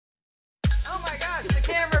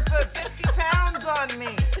on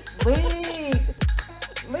me. Lead.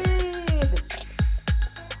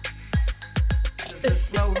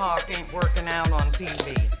 This mohawk ain't working out on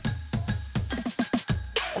TV.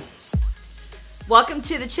 Welcome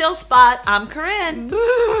to the Chill Spot. I'm Corinne.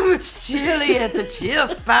 Ooh, it's chilly at the Chill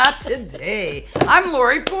Spot today. I'm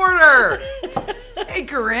Lori Porter. Hey,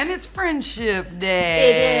 Corinne, it's Friendship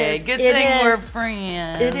Day. It is. Good thing we're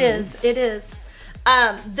friends. It is.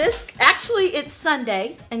 It's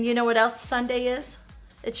Sunday, and you know what else Sunday is?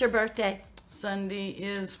 It's your birthday. Sunday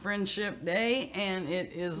is Friendship Day, and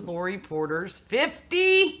it is Lori Porter's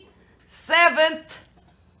 57th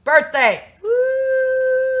birthday. Woo!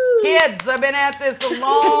 Kids, I've been at this a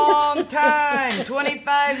long time.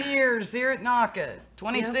 25 years here at NAHCA.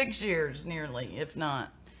 26 years nearly, if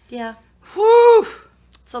not. Yeah. Whew!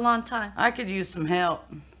 It's a long time. I could use some help.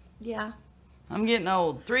 Yeah. I'm getting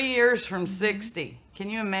old. 3 years from 60. Can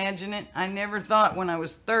you imagine it? I never thought when I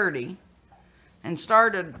was 30 and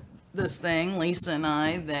started this thing, Lisa and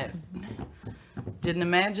I, that didn't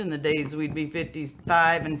imagine the days we'd be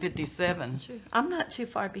 55 and 57. That's true. I'm not too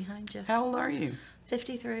far behind you. How old are you?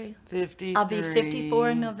 53. 53. I'll be 54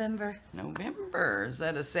 in November. November. Is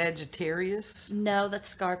that a Sagittarius? No, that's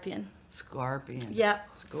Scorpion. Scorpion. Yep.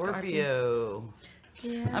 Scorpio.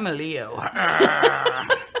 Yeah. I'm a Leo.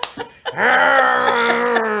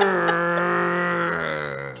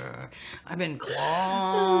 I've been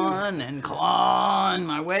clawing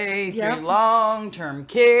my way through long-term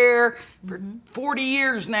care for 40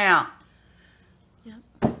 years now. Yep.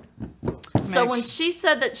 So when she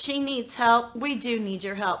said that she needs help, we do need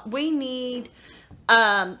your help. We need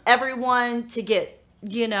everyone to get,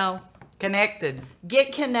 connected.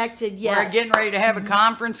 Get connected, yes. We're getting ready to have a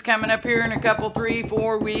conference coming up here in a couple,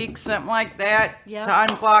 3-4 weeks, something like that. Yep. Time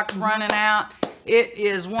clock's running out. It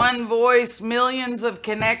is one voice, millions of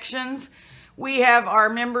connections. We have our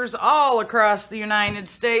members all across the United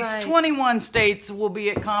States. Right. 21 states will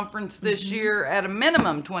be at conference this year, at a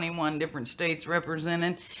minimum 21 different states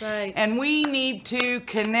represented. That's right. And we need to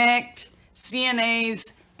connect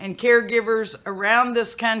CNAs and caregivers around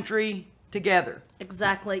this country together.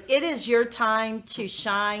 Exactly. It is your time to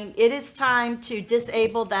shine. It is time to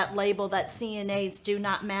disable that label that CNAs do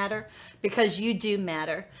not matter, because you do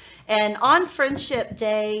matter. And on Friendship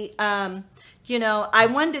Day, I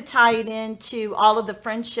wanted to tie it into all of the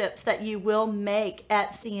friendships that you will make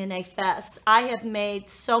at CNA Fest. I have made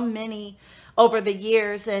so many over the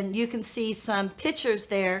years, and you can see some pictures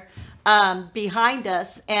there behind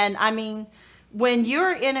us. And I mean, when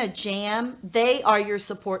you're in a jam, they are your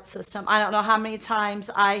support system. I don't know how many times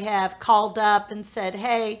I have called up and said,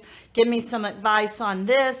 hey, give me some advice on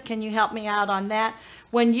this. Can you help me out on that?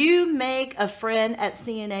 When you make a friend at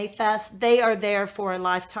CNA Fest, they are there for a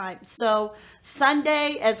lifetime. So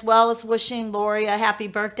Sunday, as well as wishing Lori a happy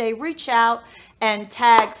birthday, reach out and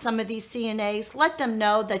tag some of these CNAs. Let them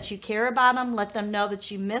know that you care about them. Let them know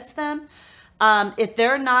that you miss them. If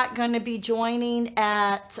they're not going to be joining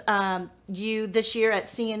at you this year at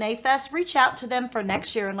CNA Fest, reach out to them for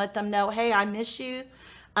next year and let them know, hey, I miss you.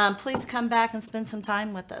 Please come back and spend some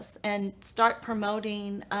time with us, and start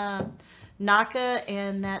promoting NAHCA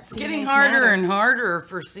and that CNAs It's getting harder matter. and harder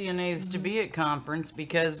for CNAs to be at conference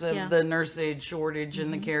because of Yeah. the nurse aide shortage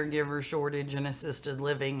and the caregiver shortage and assisted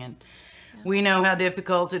living. And we know how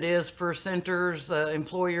difficult it is for centers,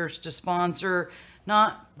 employers to sponsor.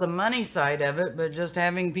 Not the money side of it, but just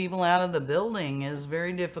having people out of the building is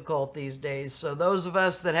very difficult these days. So those of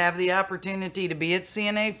us that have the opportunity to be at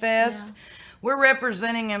CNA Fest, we're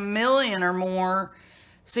representing 1 million or more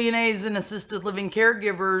CNAs and assisted living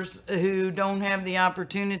caregivers who don't have the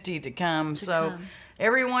opportunity to come.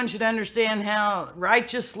 Everyone should understand how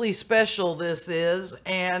righteously special this is.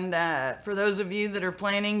 And for those of you that are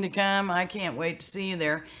planning to come, I can't wait to see you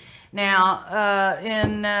there. Now,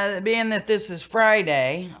 being that this is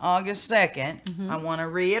Friday, August 2nd, I want to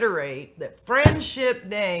reiterate that Friendship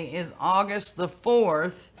Day is August the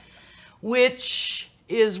 4th, which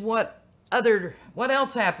is what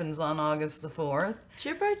else happens on August the 4th? It's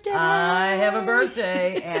your birthday. I have a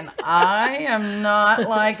birthday, and I am not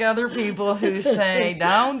like other people who say,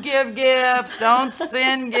 don't give gifts, don't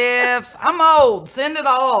send gifts. I'm old. Send it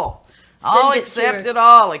all. I'll accept it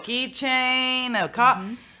all. A keychain,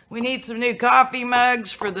 we need some new coffee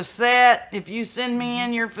mugs for the set. If you send me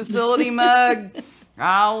in your facility mug,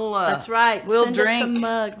 I'll That's right. We'll Send drink. us some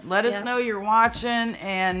mugs. Let us know you're watching,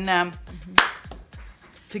 and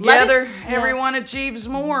together everyone achieves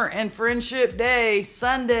more. And Friendship Day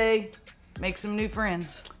Sunday, make some new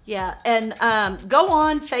friends. Yeah, and go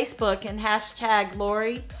on Facebook and hashtag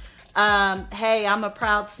Lori. Hey, I'm a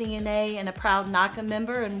proud CNA and a proud NAHCA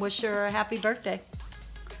member, and wish her a happy birthday.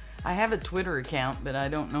 I have a Twitter account, but I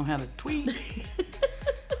don't know how to tweet.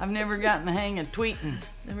 I've never gotten the hang of tweeting.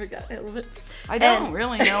 Never got it. I don't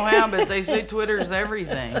really know how, but they say Twitter's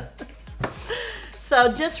everything.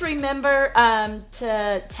 So just remember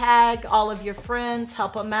to tag all of your friends,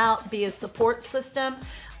 help them out, be a support system.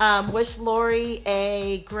 Wish Lori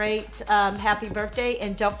a great happy birthday,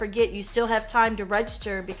 and don't forget you still have time to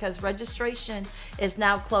register because registration is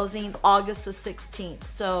now closing August the 16th.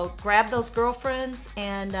 So grab those girlfriends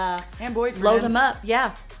and boyfriends. load them up.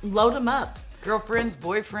 Yeah, load them up. Girlfriends,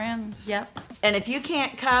 boyfriends. Yep. And if you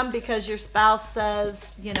can't come because your spouse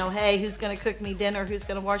says, you know, hey, who's going to cook me dinner? Who's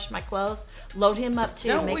going to wash my clothes? Load him up too.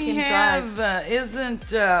 Don't Make we him have, drive.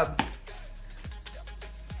 isn't, oh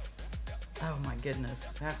my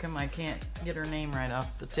goodness, how come I can't get her name right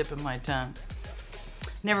off the tip of my tongue?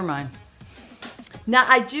 Never mind. Now,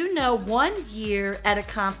 I do know one year at a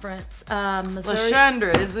conference, Missouri.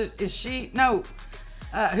 LaShundra, is she, no,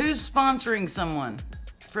 who's sponsoring someone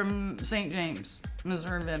from St. James,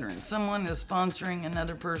 Missouri veteran? Someone is sponsoring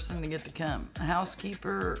another person to get to come. A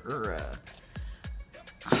housekeeper or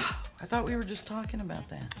I thought we were just talking about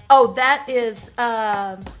that. Oh, that is,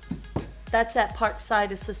 that's at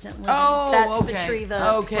Parkside Assistant Living. Oh, that's okay.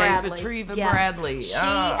 Petriva Bradley. Petriva Yeah. Bradley. She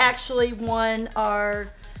Ah. actually won our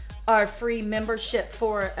free membership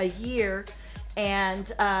for a year,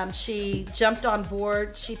 and she jumped on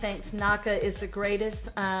board. She thinks NAHCA is the greatest.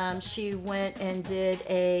 She went and did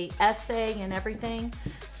a essay and everything,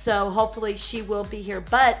 so hopefully she will be here.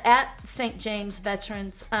 But at St. James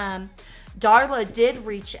Veterans, Darla did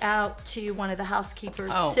reach out to one of the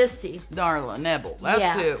housekeepers, Sissy. Darla Nebel,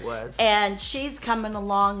 that's who it was. And she's coming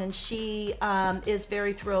along, and she is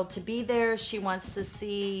very thrilled to be there. She wants to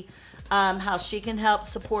see how she can help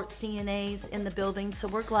support CNAs in the building. So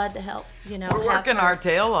we're glad to help. You know, we're working our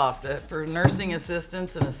tail off for nursing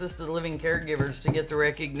assistants and assisted living caregivers to get the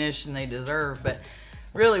recognition they deserve. But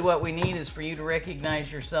really, what we need is for you to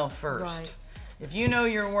recognize yourself first. Right. If you know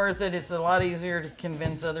you're worth it, it's a lot easier to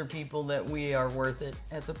convince other people that we are worth it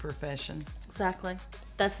as a profession. Exactly.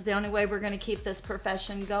 That's the only way we're going to keep this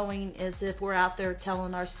profession going is if we're out there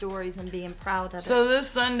telling our stories and being proud of it. So this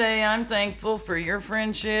Sunday, I'm thankful for your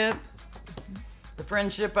friendship, the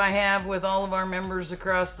friendship I have with all of our members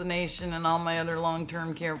across the nation and all my other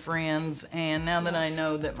long-term care friends. And now that I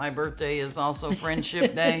know that my birthday is also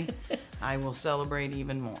Friendship Day, I will celebrate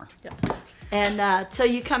even more. Yep. And till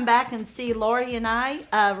you come back and see Lori and I,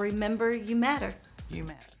 remember you matter. You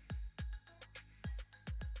matter.